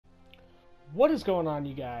What is going on,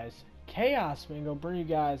 you guys? Chaos Man gonna bring you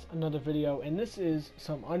guys another video, and this is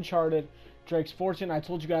some Uncharted Drake's Fortune. I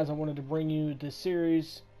told you guys I wanted to bring you this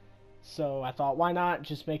series, so I thought why not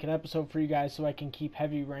just make an episode for you guys so I can keep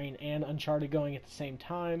Heavy Rain and Uncharted going at the same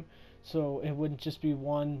time, so it wouldn't just be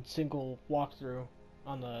one single walkthrough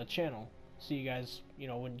on the channel, so you guys,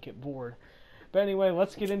 wouldn't get bored. But anyway,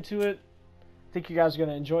 let's get into it. I think you guys are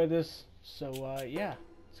gonna enjoy this, so yeah,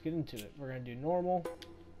 let's get into it. We're gonna do normal.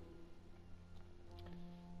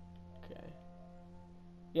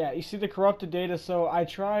 Yeah, you see the corrupted data, so I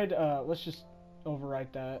tried, let's just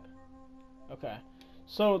overwrite that. Okay.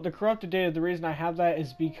 So, the corrupted data, the reason I have that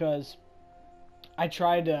is because I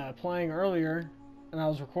tried playing earlier, and I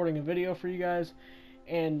was recording a video for you guys,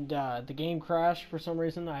 and the game crashed for some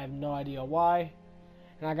reason. I have no idea why.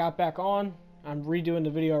 And I got back on. I'm redoing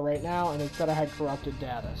the video right now, and it said I had corrupted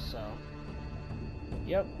data, so.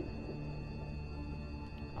 Yep.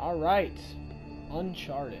 Alright.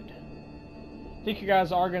 Uncharted. I think you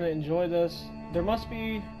guys are going to enjoy this. There must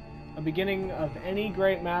be a beginning of any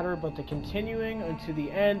great matter, but the continuing unto the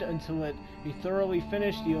end, until it be thoroughly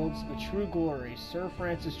finished, yields the true glory. Sir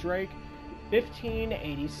Francis Drake,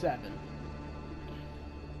 1587.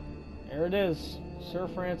 There it is. Sir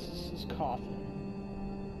Francis's coffin.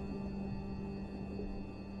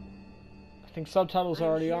 I think subtitles are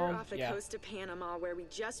already on. Off the coast of Panama, where we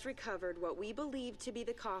just recovered what we believe to be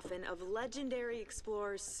the coffin of legendary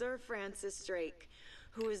explorer Sir Francis Drake,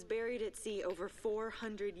 who was buried at sea over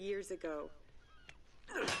 400 years ago.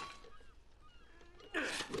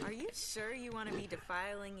 Are you sure you want to be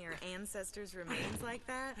defiling your ancestors' remains like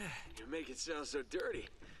that? You make it sound so dirty.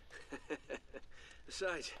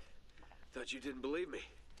 Besides, thought you didn't believe me.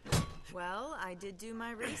 Well, I did do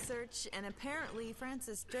my research, and apparently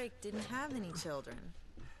Francis Drake didn't have any children.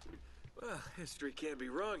 Well, history can't be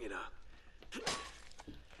wrong, you know.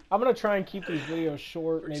 I'm going to try and keep these videos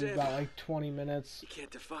short, For maybe example, about like 20 minutes. You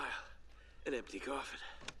can't defile an empty coffin.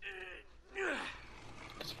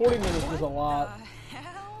 Because 40 minutes is a lot.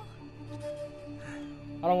 Hell?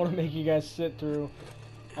 I don't want to make you guys sit through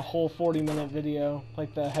a whole 40-minute video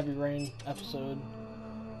like the Heavy Rain episode.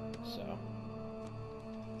 So,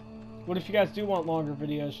 what if you guys do want longer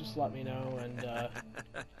videos, just let me know, and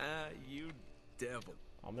You devil.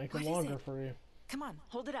 I'll make them longer for you. Come on,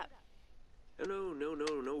 hold it up.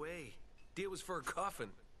 No way. Deal was for a coffin.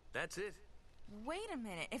 That's it. Wait a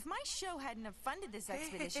minute. If my show hadn't have funded this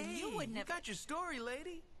expedition, Hey, you wouldn't have... got your story,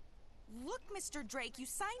 lady. Look, Mr. Drake, you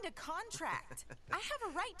signed a contract. I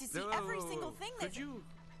have a right to see every single thing that... Could you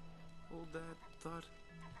hold that thought?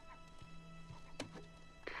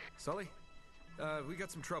 Sully, we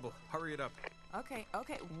got some trouble. Hurry it up. Okay,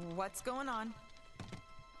 what's going on?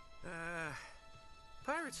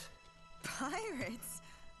 Pirates. Pirates?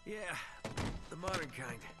 Yeah, the modern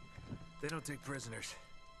kind. They don't take prisoners.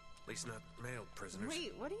 At least not male prisoners.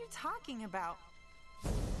 Wait, what are you talking about?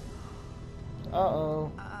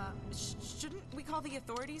 Uh-oh. Shouldn't we call the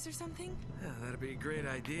authorities or something? Yeah, that'd be a great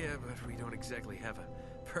idea, but we don't exactly have a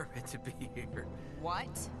permit to be here. What?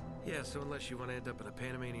 Yeah, so unless you want to end up in a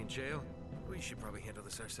Panamanian jail, we should probably handle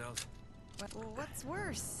this ourselves. What's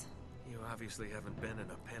worse? You obviously haven't been in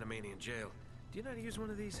a Panamanian jail. Do you know how to use one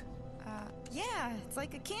of these? Yeah, it's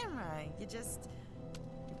like a camera. You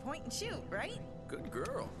point and shoot, right? Good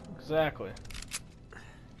girl. Exactly.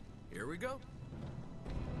 Here we go.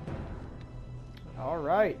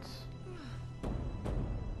 Alright.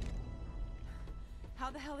 How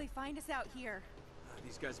the hell they find us out here?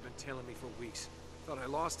 These guys have been tailing me for weeks. Thought I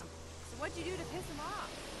lost them. So what'd you do to piss them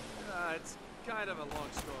off? It's kind of a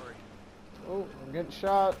long story. Oh, I'm getting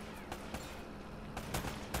shot.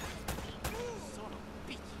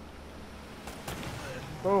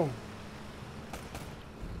 Boom.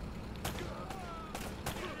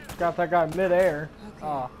 Got that guy mid-air. Okay.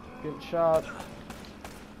 Ah, getting shot.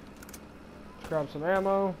 Grab some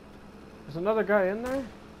ammo. There's another guy in there.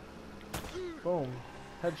 Boom.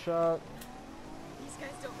 Headshot. These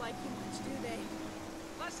guys don't like you much, do they?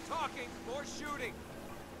 Less talking, more shooting.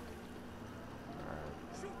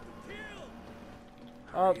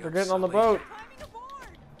 Oh, they're getting on the boat. Climbing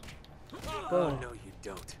aboard! Oh, Boom. no, you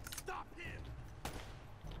don't. Stop him.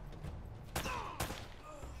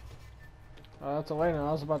 Oh, that's Elena.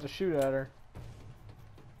 I was about to shoot at her.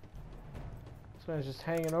 This man's just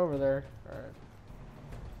hanging over there. Alright.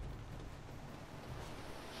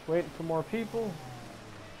 Just waiting for more people.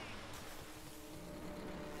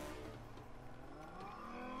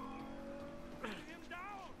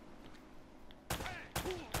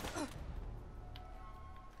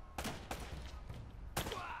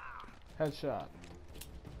 Headshot.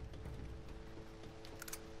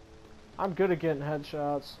 I'm good at getting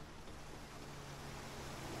headshots.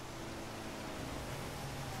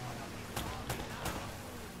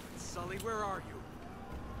 Sully, where are you?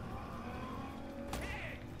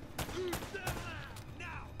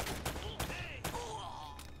 Now! Hey!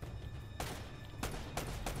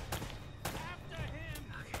 After him!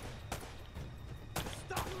 Okay.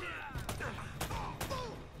 Stop him!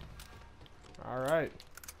 Alright.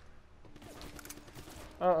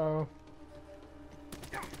 Uh-oh.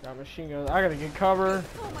 Got machine guns. I gotta get cover.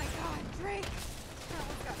 Oh my god, Drake! That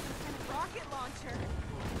one's got some kind of rocket launcher.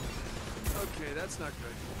 Okay, that's not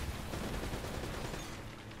good.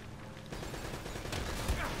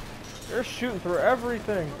 They're shooting through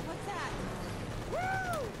everything. What's that? Woo!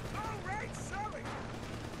 All right, Sully!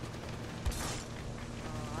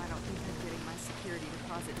 Oh, I don't think I'm getting my security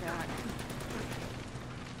deposit back.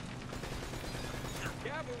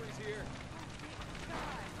 Cavalry's here.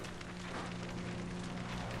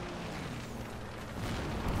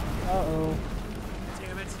 Uh-oh.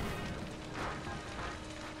 Damn it.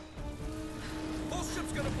 Whole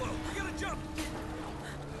ship's gonna blow. We gotta jump.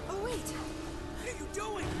 Oh, wait. What are you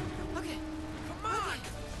doing? Okay. Come on.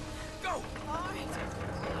 Go. All right.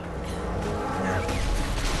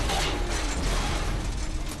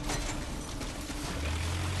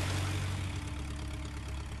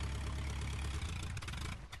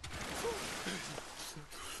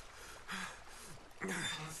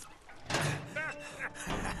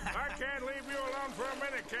 I can't leave you alone for a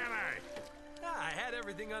minute, can I? I had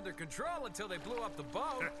everything under control until they blew up the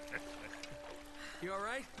boat. You all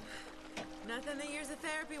right? Nothing that years of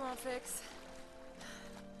therapy won't fix.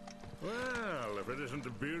 Well, if it isn't the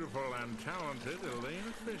beautiful and talented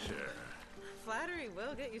Elena Fisher. Flattery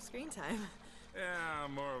will get you screen time. Yeah,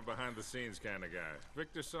 I'm more of a behind-the-scenes kind of guy.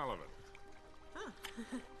 Victor Sullivan.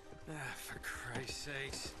 For Christ's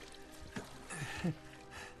sakes.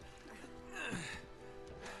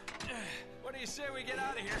 What do you say we get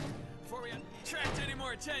out of here before we attract any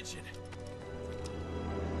more attention?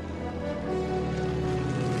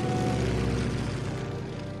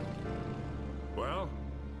 Well?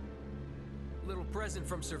 Little present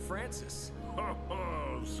from Sir Francis.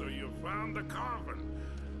 Oh, so you found the coffin.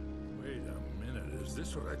 Wait a minute, is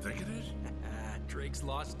this what I think it is? Drake's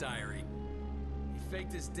lost diary. He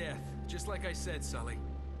faked his death, just like I said, Sully.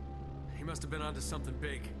 He must have been onto something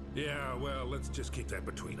big. Yeah, well, let's just keep that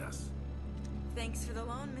between us. Thanks for the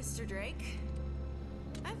loan, Mr. Drake.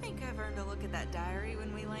 I think I've earned a look at that diary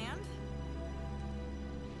when we land.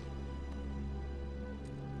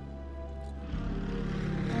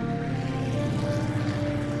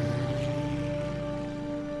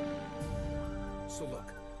 So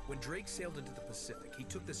look, when Drake sailed into the Pacific, he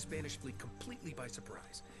took the Spanish fleet completely by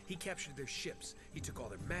surprise. He captured their ships, he took all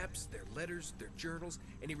their maps, their letters, their journals,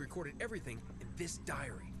 and he recorded everything in this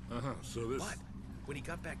diary. So this... But when he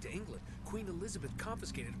got back to England, Queen Elizabeth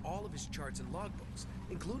confiscated all of his charts and logbooks,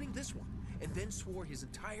 including this one, and then swore his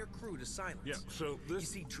entire crew to silence. Yeah, so this... You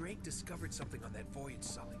see, Drake discovered something on that voyage,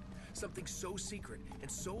 Sully. Something so secret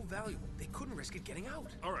and so valuable, they couldn't risk it getting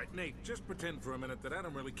out. All right, Nate, just pretend for a minute that I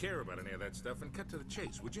don't really care about any of that stuff and cut to the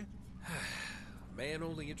chase, would you? Man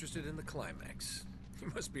only interested in the climax. He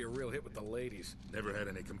must be a real hit with the ladies. Never had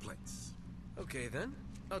any complaints. Okay, then.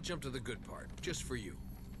 I'll jump to the good part, just for you.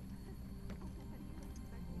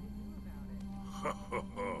 Ho, ho,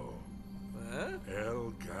 ho. Huh? El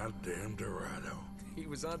goddamn Dorado. He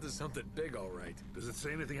was onto something big, all right. Does it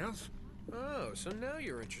say anything else? Oh, so now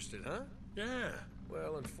you're interested, huh? Yeah.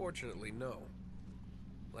 Well, unfortunately, no.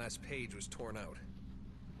 Last page was torn out.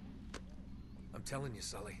 I'm telling you,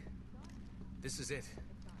 Sully. This is it.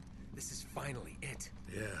 This is finally it.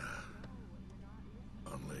 Yeah.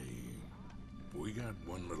 Only... we got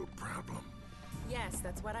one little problem. Yes,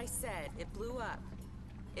 that's what I said. It blew up.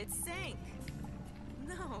 It sank.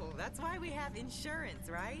 No, that's why we have insurance,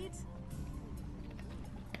 right?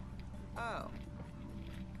 Oh.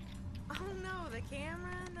 Oh no, the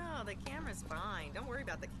camera? No, the camera's fine. Don't worry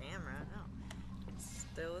about the camera. No. It's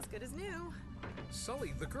still as good as new.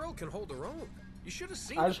 Sully, the girl can hold her own. You should have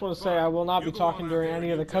seen I it. just want to say I will not be You go on talking out during there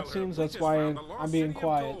any and of the you tell her, cutscenes. "We That's just why found the lost I'm being city of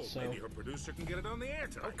quiet. gold." So Maybe her producer can get it on the air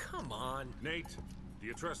tonight. Oh, come on. Nate, do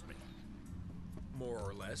you trust me? More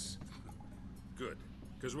or less. Good.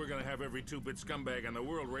 Because we're gonna have every two-bit scumbag in the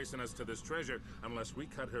world racing us to this treasure unless we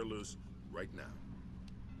cut her loose right now.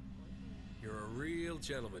 You're a real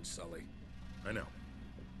gentleman, Sully. I know.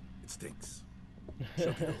 It stinks. So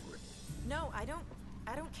get over it. No, I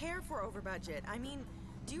don't care for over budget. I mean,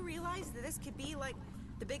 do you realize that this could be like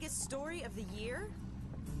the biggest story of the year?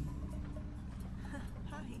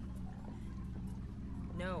 Hi.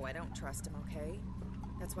 No, I don't trust him, okay?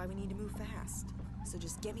 That's why we need to move fast. So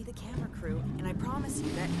just get me the camera crew, and I promise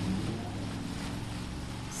you that...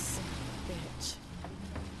 Son of a bitch.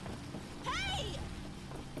 Hey!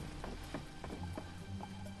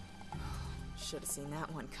 Should have seen that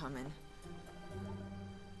one coming.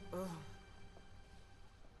 Ugh.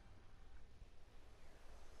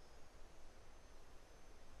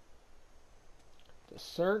 The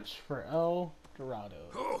search for El Dorado.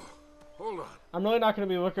 Oh, hold on. I'm really not going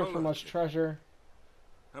to be looking Hold for on, much kid. treasure.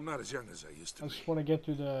 I'm not as young as I used to I be. just want to get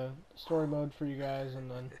through the story mode for you guys, and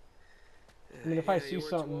then I mean, if I see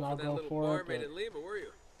something, I'll go for it. But Lima, were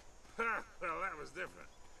you? Ha! Well, that was different.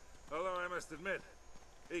 Although I must admit,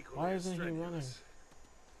 equally why as isn't he running? strenuous.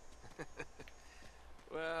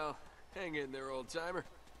 Well, hang in there, old-timer.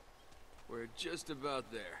 We're just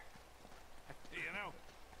about there. You know,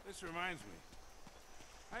 this reminds me.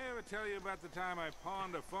 I ever tell you about the time I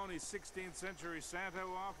pawned a phony 16th century Santa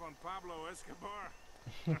off on Pablo Escobar?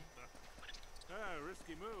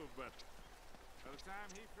 Risky move, but by the time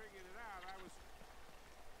he figured it out, I was...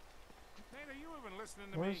 Nate, are you even listening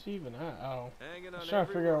to Where's me? he even at? Oh, Hanging I on was trying to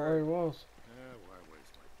every figure out where he word. was. Why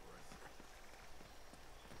waste my breath?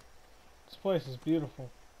 This place is beautiful.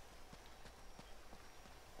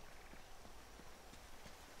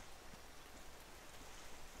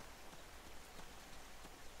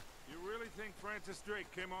 You really think Francis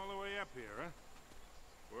Drake came all the way up here, huh?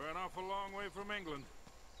 We're an awful long way from England.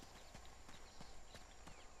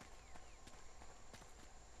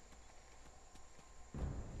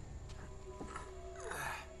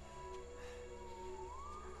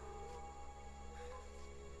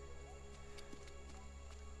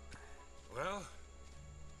 Well,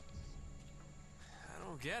 I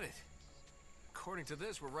don't get it. According to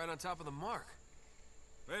this, we're right on top of the mark.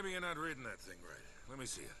 maybe you're not reading that thing right. Let me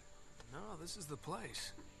see it. No, this is the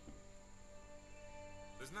place.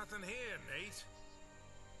 There's nothing here, Nate.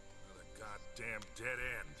 Another goddamn dead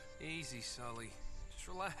end. Easy, Sully. Just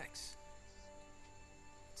relax.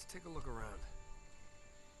 Let's take a look around.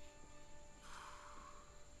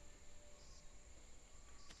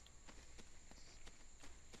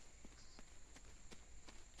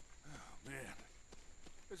 Oh, man.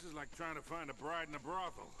 This is like trying to find a bride in a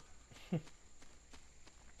brothel.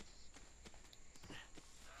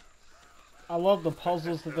 I love the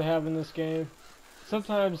puzzles that they have in this game.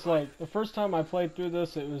 Sometimes, like, the first time I played through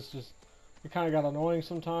this, it was just, it kind of got annoying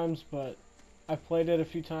sometimes, but I've played it a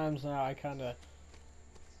few times now. I kind of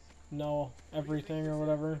know everything or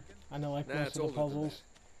whatever. I know, like, Nah, most it's of the older than puzzles.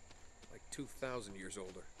 that. Like 2,000 years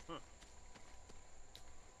older.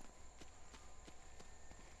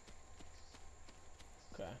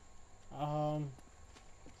 Okay.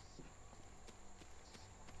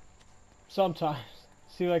 Sometimes.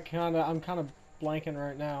 See, like, I'm kind of blanking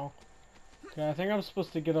right now. Okay, I think I'm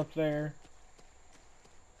supposed to get up there.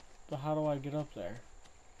 But how do I get up there?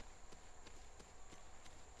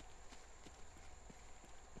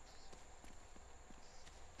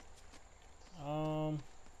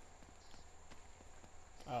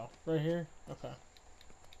 Oh, right here? Okay.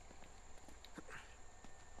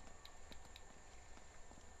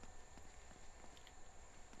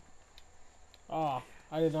 Oh,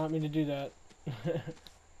 I did not mean to do that.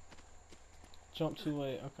 Jump too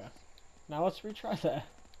late. Okay. Now let's retry that.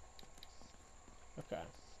 Okay.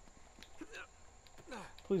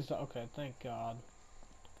 Please don't. Okay, thank God.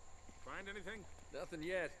 Find anything? Nothing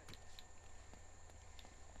yet.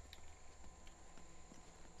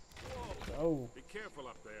 Oh, Be careful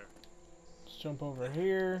up there. let's jump over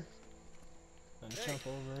here. Then Hey, jump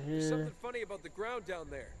over There's here. something funny about the ground down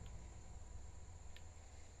there.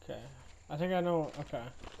 Okay. I think I know. Okay.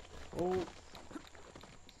 Oh.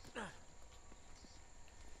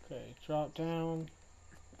 Okay, drop down.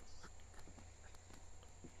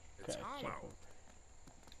 It's Okay, hollow. jump over.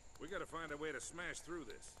 We gotta find a way to smash through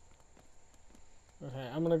this. Okay,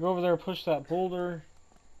 I'm gonna go over there, push that boulder.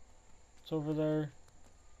 It's over there.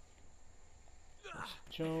 Let's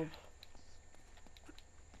jump.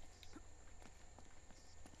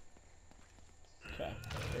 Okay,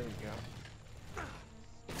 there we go.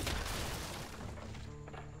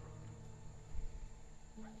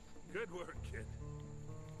 Good work, kid.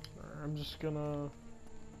 I'm just gonna...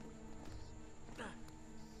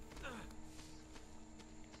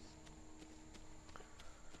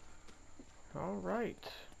 Alright. Lights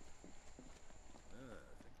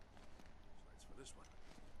for this one.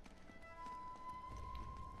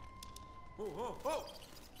 Oh, oh,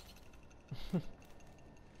 oh!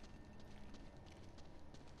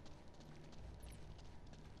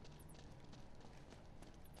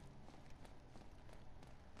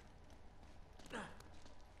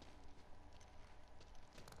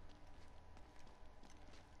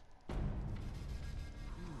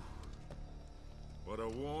 What a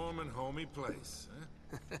warm and homey place,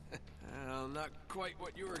 huh? Well, not quite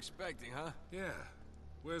what you were expecting, huh? Yeah.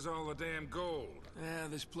 Where's all the damn gold? Ah,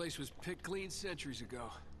 this place was picked clean centuries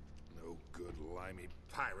ago. No good limey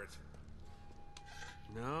pirate.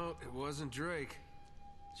 No, it wasn't Drake.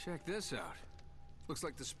 Check this out. Looks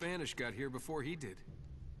like the Spanish got here before he did.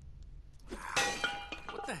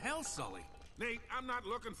 What the hell, Sully? Nate, I'm not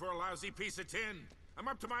looking for a lousy piece of tin. I'm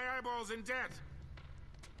up to my eyeballs in debt.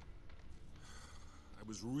 I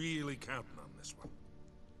was really counting on this one.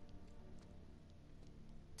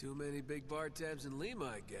 Too many big bar tabs in Lima,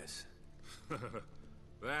 I guess.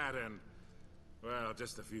 That and, well,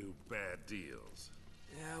 just a few bad deals.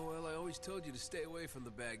 Yeah, well, I always told you to stay away from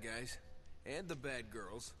the bad guys. And the bad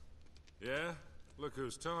girls. Yeah? Look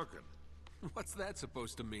who's talking. What's that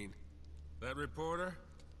supposed to mean? That reporter?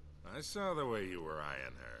 I saw the way you were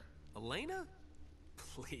eyeing her. Elena?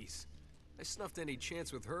 Please. I snuffed any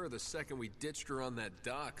chance with her the second we ditched her on that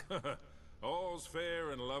dock. All's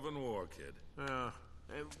fair in love and war, kid.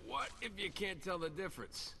 And what if you can't tell the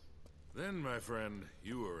difference? Then, my friend,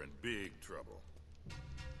 you are in big trouble.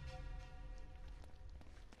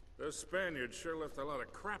 Those Spaniards sure left a lot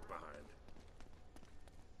of crap behind.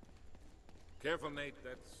 Careful, Nate.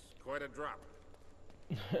 That's quite a drop.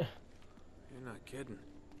 You're not kidding.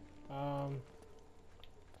 I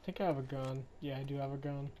think I have a gun. Yeah, I do have a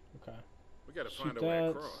gun. Okay. We gotta Shoot find a way that.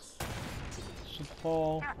 across. Should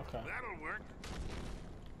fall. Okay. That'll work.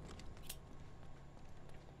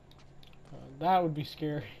 That would be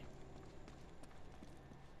scary.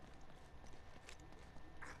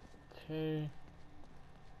 Okay.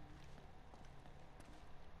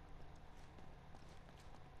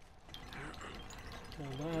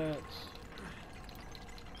 Kill that.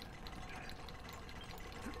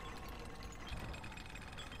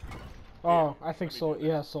 Oh, I think so.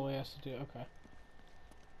 Yeah, Sully has to do it. Okay.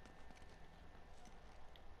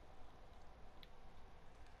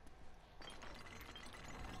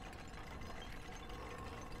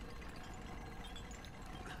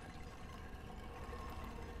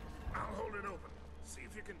 I'll hold it open. See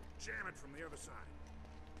if you can jam it from the other side.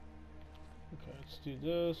 Okay, let's do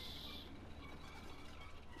this.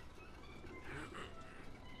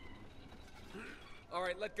 All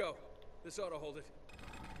right, let go. This ought to hold it.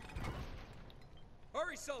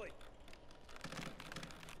 Hurry, Sully!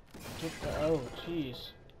 Oh,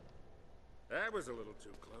 jeez. That was a little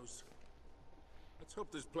too close. Let's hope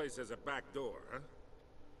this place has a back door, huh?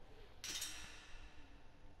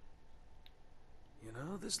 You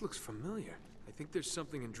know, this looks familiar. I think there's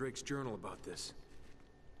something in Drake's journal about this.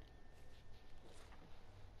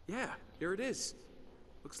 Yeah, here it is.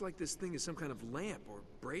 Looks like this thing is some kind of lamp or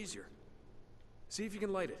brazier. See if you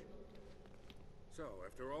can light it. So,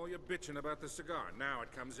 after all your bitching about the cigar, now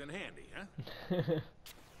it comes in handy, huh?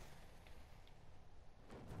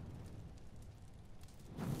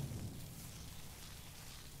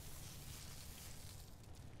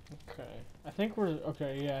 Okay. I think we're...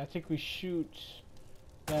 Okay, yeah, I think we shoot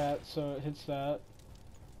that so it hits that.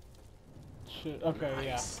 Should... Okay,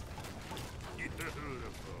 Nice. Beautiful.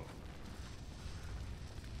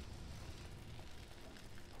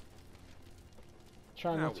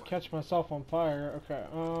 Trying Now not to what? catch myself on fire. Okay,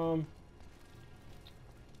 I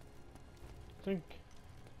think...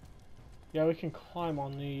 Yeah, we can climb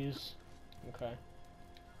on these. Okay.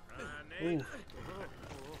 Nate, Ooh.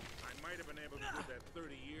 I might have been able to do that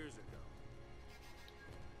 30 years ago.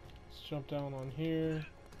 Let's jump down on here.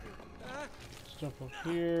 Let's jump up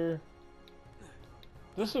here.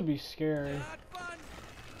 This would be scary.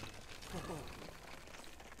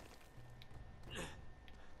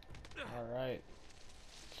 Alright.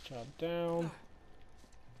 Let's drop down.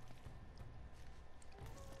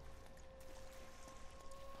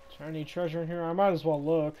 Is there any treasure in here? I might as well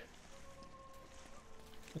look.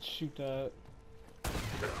 Let's shoot that.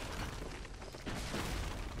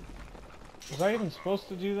 Was I even supposed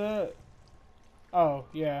to do that? Oh,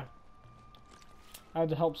 yeah. I had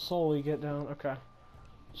to help Sully get down. Okay.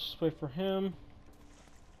 Let's just wait for him.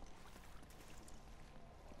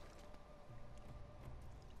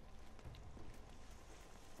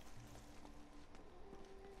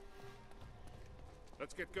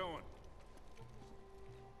 Let's get going.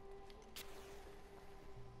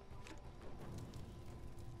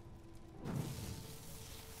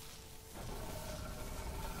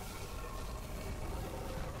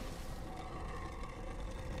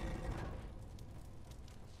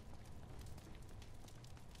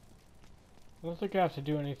 I don't think I have to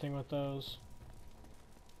do anything with those.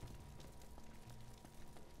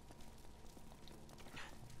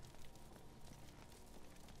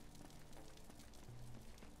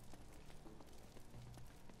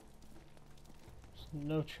 There's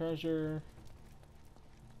no treasure.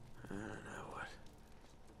 Now what?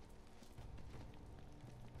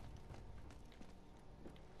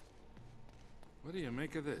 What do you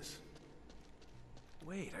make of this?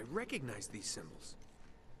 Wait, I recognize these symbols.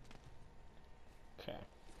 Okay.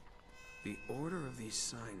 The order of these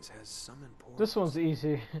signs has some importance. This one's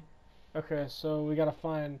easy. Okay, so we gotta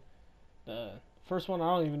find the first one.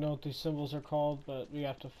 I don't even know what these symbols are called, but we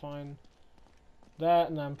have to find that,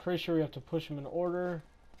 and I'm pretty sure we have to push them in order.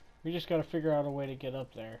 We just gotta figure out a way to get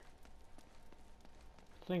up there.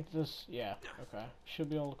 I think this, yeah, okay. Should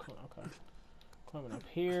be able to climb, okay. Climbing up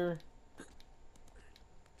here.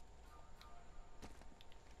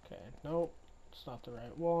 Okay, nope. It's not the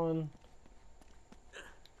right one.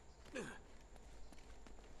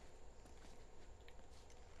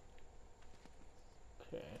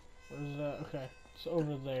 Okay, where's that? Okay, it's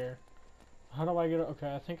over there. How do I get,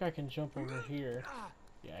 okay, I think I can jump over here.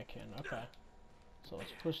 Yeah, I can, okay. So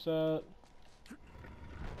let's push that.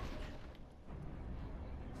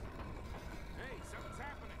 Hey, something's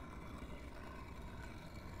happening.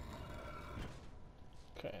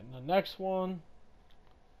 Okay, and the next one.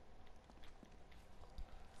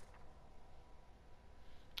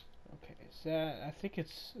 Okay, is that, I think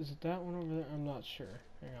it's, is it that one over there? I'm not sure.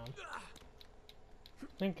 Hang on. I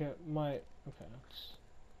think it might, okay,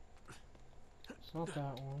 it's not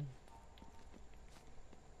that one.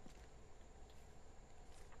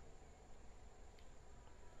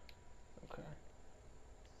 Okay.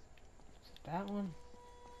 Is it that one?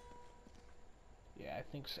 Yeah, I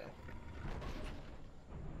think so.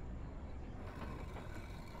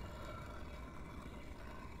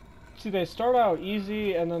 See, they start out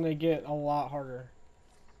easy and then they get a lot harder.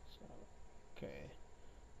 So, okay.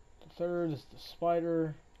 The third is the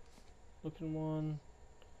spider looking one.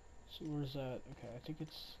 So where's that? Okay, I think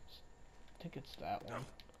it's that one.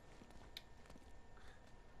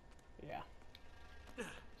 Yeah.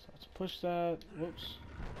 So let's push that. Whoops.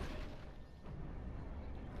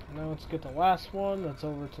 Now let's get the last one that's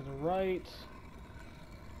over to the right.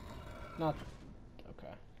 Not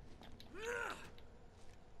okay.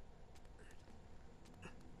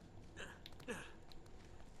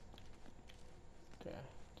 Okay,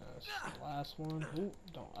 that's the last one. Ooh,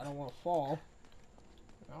 I don't want to fall.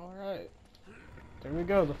 Alright. There we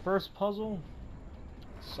go, the first puzzle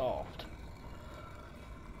solved.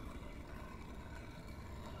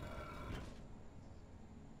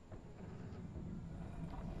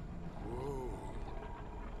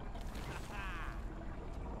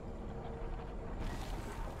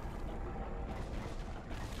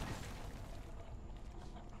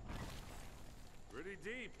 Pretty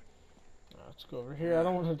deep. Let's go over here. I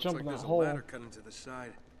don't want to jump in that hole. Looks like there's a ladder cut into the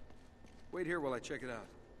side. Wait here while I check it out.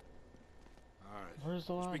 All right. Where's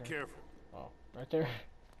the ladder? Just be careful. Oh, right there.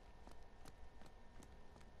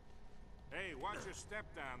 Hey, watch your step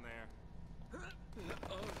down there.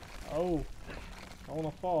 Oh, I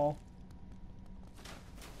want to fall.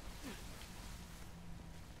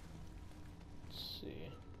 Let's see.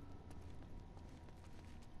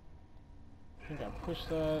 I think I pushed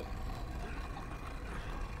that.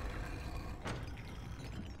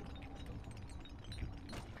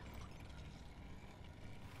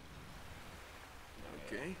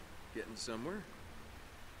 Okay, getting somewhere.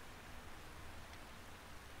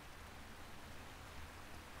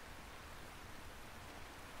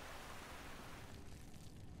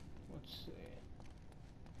 Let's see.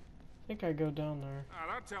 I think I go down there.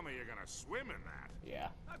 Oh, don't tell me you're gonna swim in that. Yeah.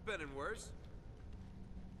 I've been in worse.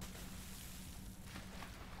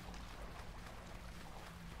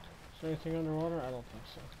 Is there anything underwater? I don't think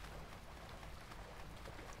so.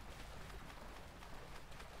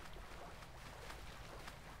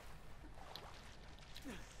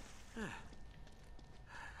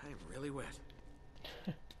 I'm really wet.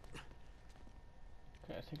 Okay,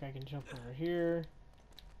 I think I can jump over here.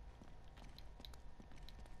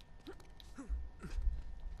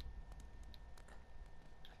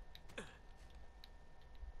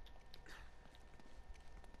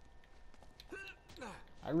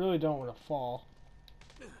 I really don't want to fall.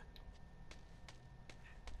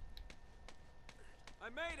 I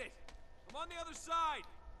made it! I'm on the other side!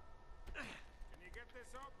 Can you get this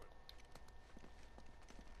open?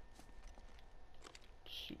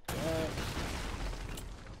 Shoot that.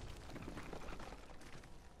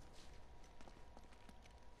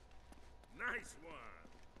 Nice one.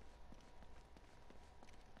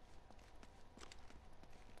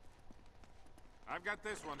 I've got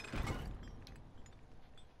this one.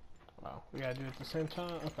 Wow, we gotta do it at the same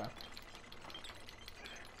time? Okay.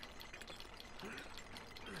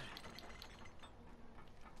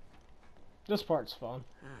 This part's fun.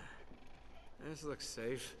 This looks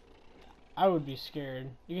safe. I would be scared.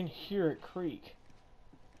 You can hear it creak.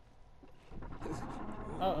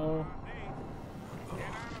 Uh-oh. Hey, get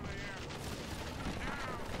out of there.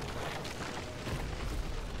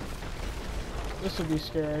 This would be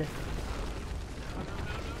scary.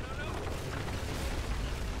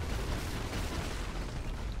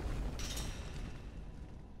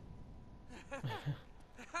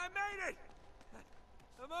 I made it!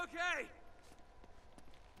 I'm okay!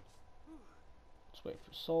 Let's wait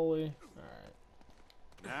for Sully. Alright.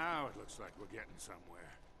 Now it looks like we're getting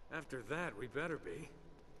somewhere. After that, we better be.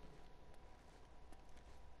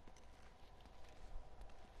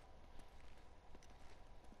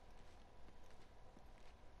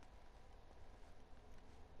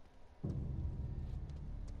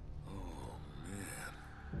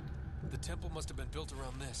 The temple must have been built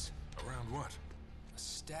around this. Around what? A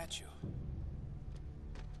statue.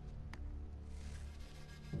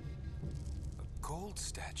 A gold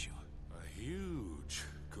statue. A huge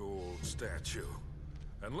gold statue.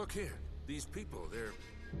 And look here, these people, they're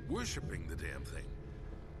worshipping the damn thing.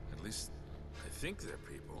 At least, I think they're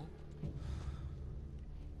people.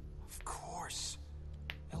 Of course.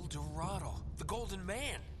 El Dorado, the Golden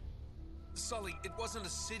Man. Sully, it wasn't a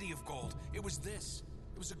city of gold. It was this.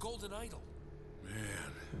 It was a golden idol.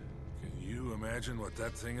 Man, can you imagine what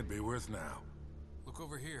that thing would be worth now? Look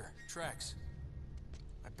over here. Tracks.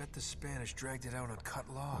 I bet the Spanish dragged it out on cut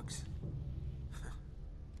logs.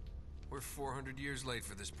 We're 400 years late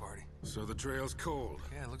for this party. So the trail's cold.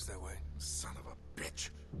 Yeah, it looks that way. Son of a bitch.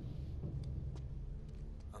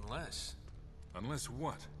 Unless Unless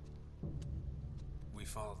what? we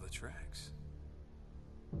follow the tracks.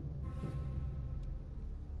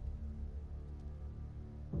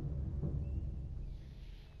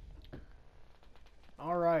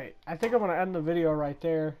 Alright, I think I'm going to end the video right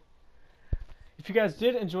there. If you guys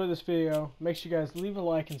did enjoy this video, make sure you guys leave a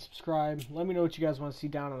like and subscribe. Let me know what you guys want to see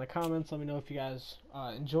down in the comments. Let me know if you guys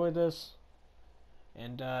enjoyed this.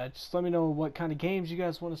 And just let me know what kind of games you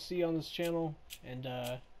guys want to see on this channel. And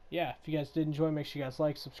yeah, if you guys did enjoy, make sure you guys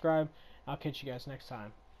like, subscribe. I'll catch you guys next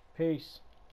time. Peace.